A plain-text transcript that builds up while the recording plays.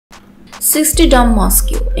60 Dome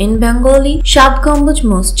Mosque in Bengali Shab Gambaj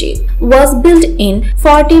Masjid was built in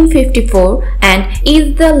 1454 and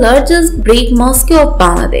is the largest brick mosque of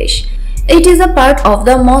Bangladesh. It is a part of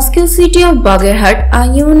the Mosque city of Bagherhat, a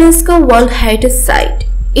UNESCO World Heritage Site.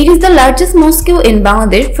 It is the largest mosque in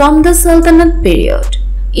Bangladesh from the Sultanate period.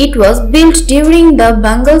 It was built during the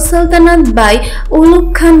Bengal Sultanate by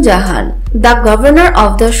Ulugh Khan Jahan, the governor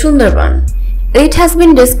of the Sundarban. It has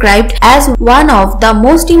been described as one of the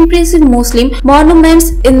most impressive Muslim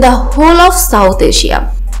monuments in the whole of South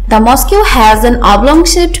Asia. The mosque has an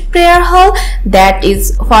oblong-shaped prayer hall that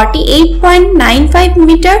is 48.95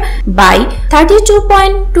 meter by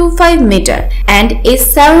 32.25 meter and is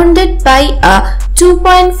surrounded by a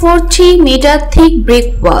 2.43 meter thick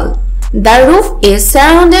brick wall. The roof is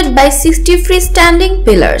surrounded by 60 freestanding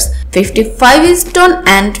pillars, 55 stone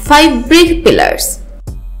and 5 brick pillars.